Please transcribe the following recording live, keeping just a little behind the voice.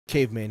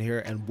Caveman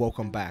here, and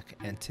welcome back.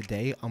 And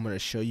today I'm going to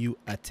show you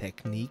a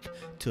technique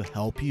to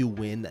help you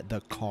win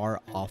the car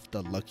off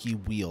the lucky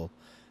wheel.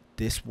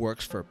 This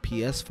works for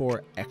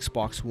PS4,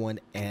 Xbox One,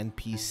 and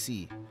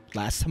PC.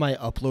 Last time I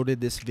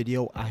uploaded this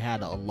video, I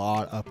had a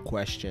lot of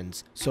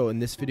questions. So in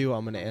this video,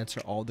 I'm going to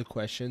answer all the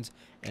questions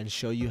and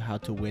show you how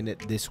to win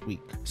it this week.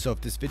 So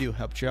if this video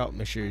helped you out,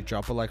 make sure you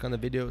drop a like on the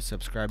video,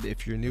 subscribe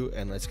if you're new,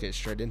 and let's get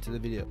straight into the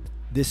video.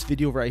 This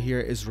video right here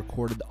is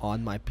recorded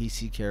on my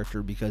PC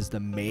character because the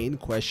main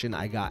question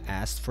I got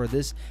asked for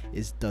this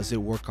is, does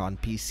it work on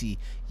PC?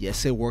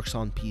 Yes, it works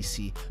on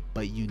PC,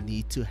 but you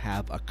need to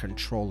have a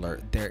controller.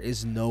 There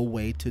is no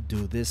way to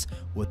do this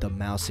with a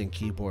mouse and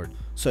keyboard.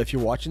 So if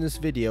you're watching this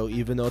video,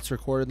 even though it's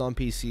recorded on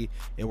PC,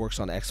 it works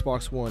on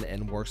Xbox One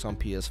and works on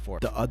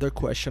PS4. The other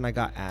question I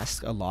got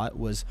asked a lot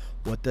was,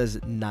 what does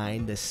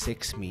 9 to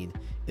 6 mean?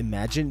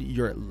 Imagine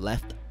your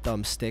left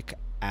thumbstick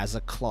as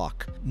a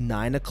clock.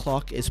 9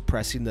 o'clock is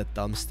pressing the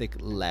thumbstick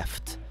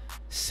left.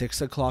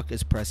 6 o'clock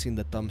is pressing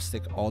the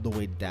thumbstick all the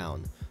way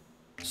down.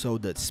 So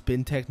the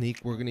spin technique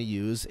we're going to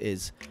use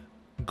is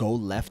go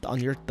left on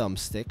your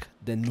thumbstick,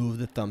 then move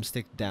the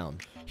thumbstick down.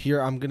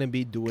 Here I'm going to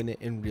be doing it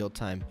in real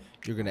time.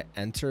 You're going to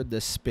enter the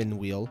spin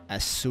wheel.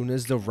 As soon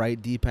as the right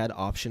D-pad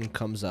option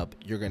comes up,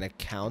 you're going to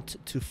count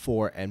to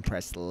 4 and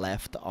press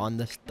left on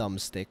the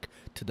thumbstick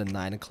to the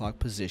 9 o'clock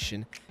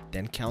position,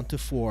 then count to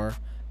 4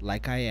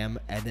 like I am,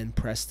 and then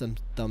press the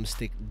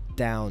thumbstick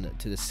down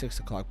to the 6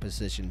 o'clock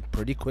position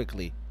pretty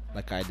quickly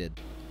like I did.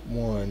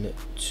 1,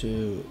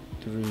 2,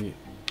 3,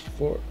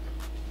 4,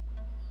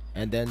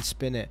 and then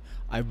spin it.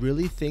 I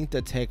really think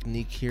the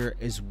technique here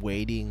is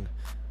waiting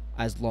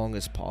as long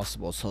as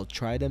possible, so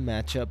try to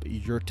match up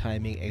your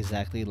timing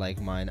exactly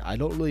like mine. I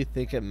don't really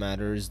think it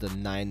matters the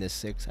 9 to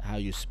 6 how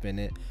you spin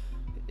it.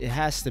 It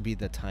has to be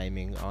the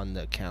timing on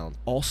the count.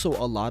 Also,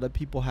 a lot of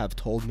people have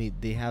told me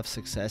they have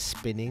success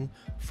spinning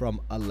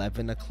from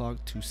 11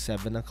 o'clock to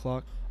 7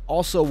 o'clock.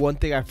 Also, one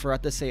thing I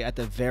forgot to say at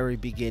the very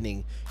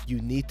beginning, you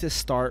need to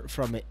start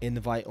from an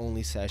invite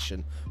only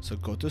session. So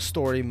go to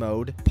story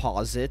mode,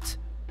 pause it,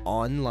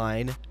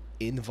 online,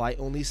 invite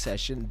only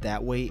session.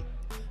 That way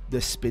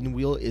the spin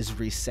wheel is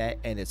reset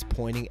and it's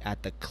pointing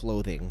at the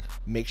clothing.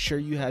 Make sure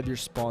you have your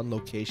spawn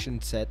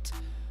location set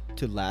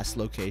to last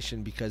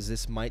location because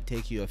this might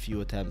take you a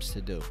few attempts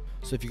to do.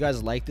 So if you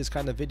guys like this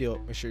kind of video,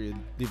 make sure you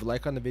leave a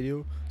like on the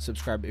video,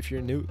 subscribe if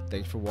you're new.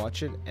 Thanks for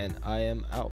watching, and I am out.